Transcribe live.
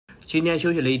今天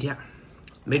休息了一天，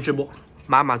没直播。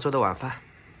妈妈做的晚饭，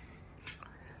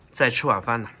在吃晚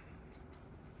饭呢。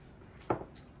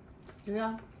对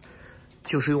呀，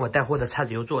就是用我带货的菜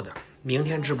籽油做的。明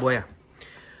天直播呀，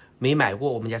没买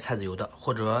过我们家菜籽油的，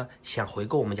或者想回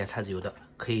购我们家菜籽油的，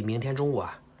可以明天中午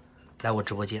啊来我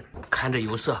直播间，看着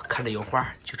油色，看着油花，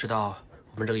就知道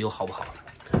我们这个油好不好。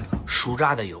熟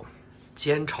炸的油，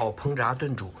煎炒烹炸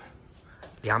炖煮，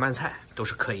凉拌菜都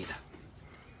是可以的。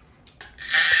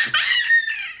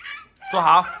坐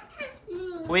好，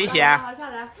危险。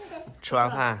吃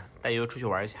完饭带油出去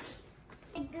玩一下。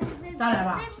下来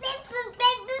吧。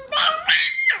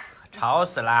吵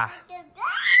死啦！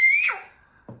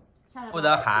不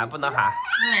能喊，不能喊。下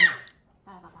来，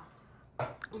爸爸。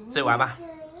自己玩吧。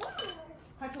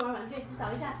快吃完饭去找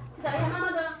一下，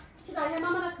去找一下妈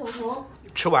妈的口红。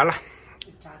吃完了，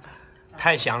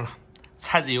太香了，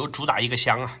菜籽油主打一个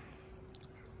香啊，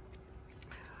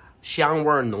香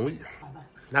味浓郁。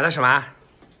拿的什么？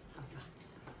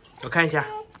我看一下。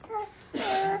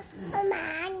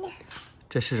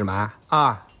这是什么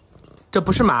啊？这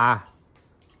不是马，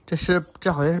这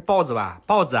好像是豹子吧？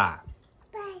豹子啊？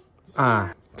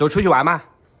啊，走出去玩吧。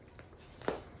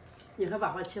你和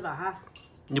爸爸去吧哈。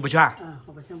你不去啊？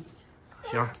我不行不去。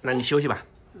行，那你休息吧。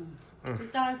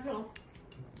当然去了。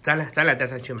咱俩带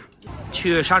他去嘛。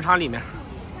去商场里面，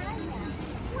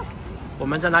我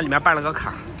们在那里面办了个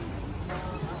卡。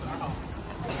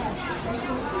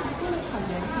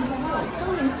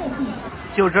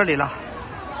就这里了，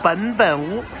本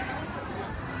屋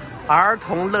儿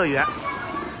童乐园，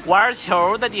玩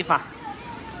球的地方。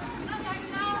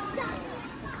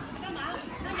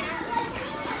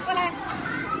过来，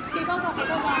给哥哥。好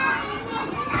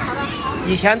吧。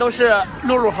以前都是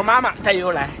露露和妈妈带悠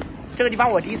悠来，这个地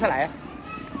方我第一次来。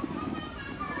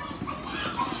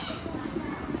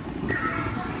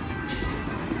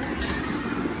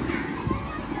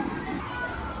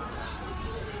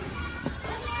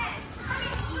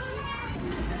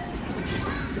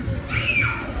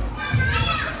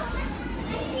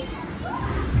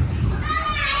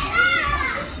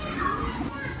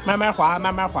慢慢滑，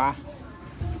慢慢滑。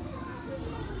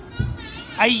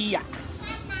哎呀，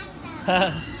呵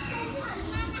呵。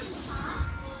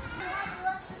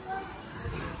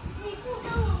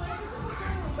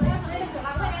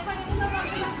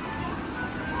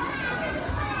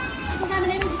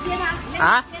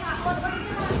啊？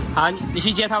好，你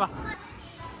去接他吧，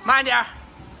慢点儿。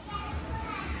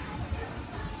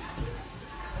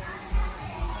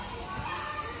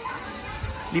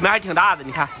里面还挺大的，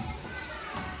你看。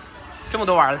这么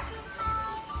多玩的，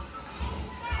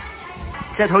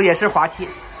这头也是滑梯，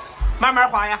慢慢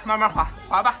滑呀，慢慢滑，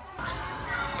滑吧。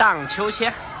荡秋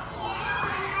千，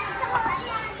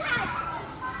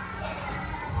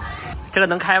这个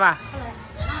能开吗？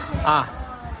啊，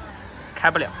开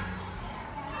不了。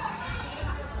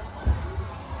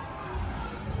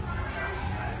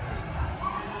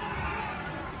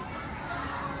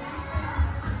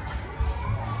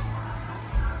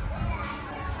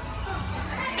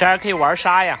这还可以玩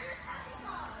沙呀，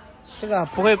这个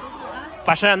不会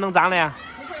把身上弄脏了呀？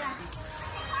不会呀。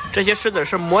这些石子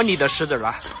是模拟的石子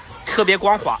吧，特别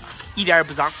光滑，一点也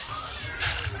不脏。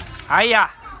哎呀，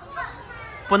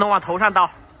不能往头上倒。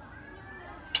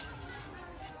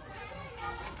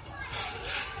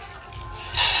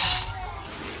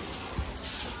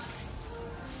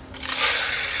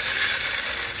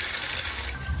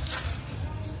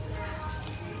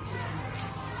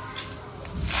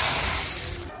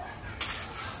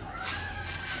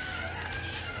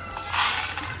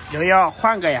悠悠，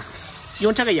换个呀，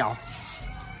用这个摇，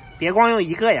别光用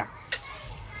一个呀。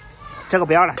这个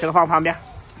不要了，这个放旁边，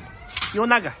用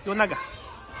那个。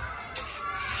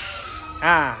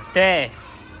啊，对。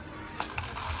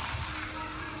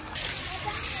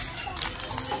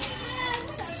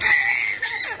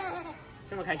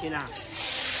这么开心啊！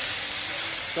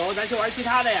走，咱去玩其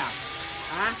他的呀。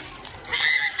啊？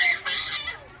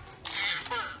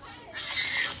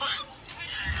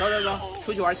走，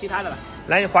出去玩其他的了。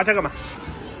来，你滑这个嘛。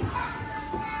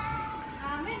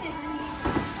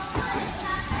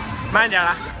慢点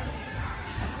了，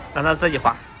让他自己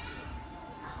滑。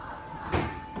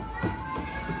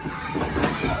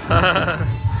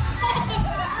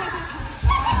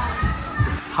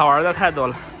好玩的太多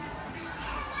了。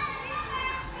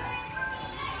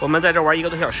我们在这玩1个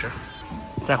多小时，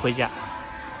再回家。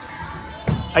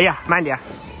哎呀，慢点。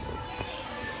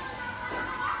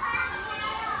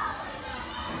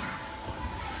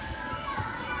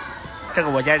这个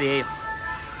我家里也有。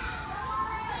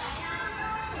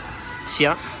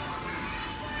行，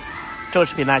这个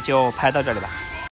视频呢就拍到这里吧。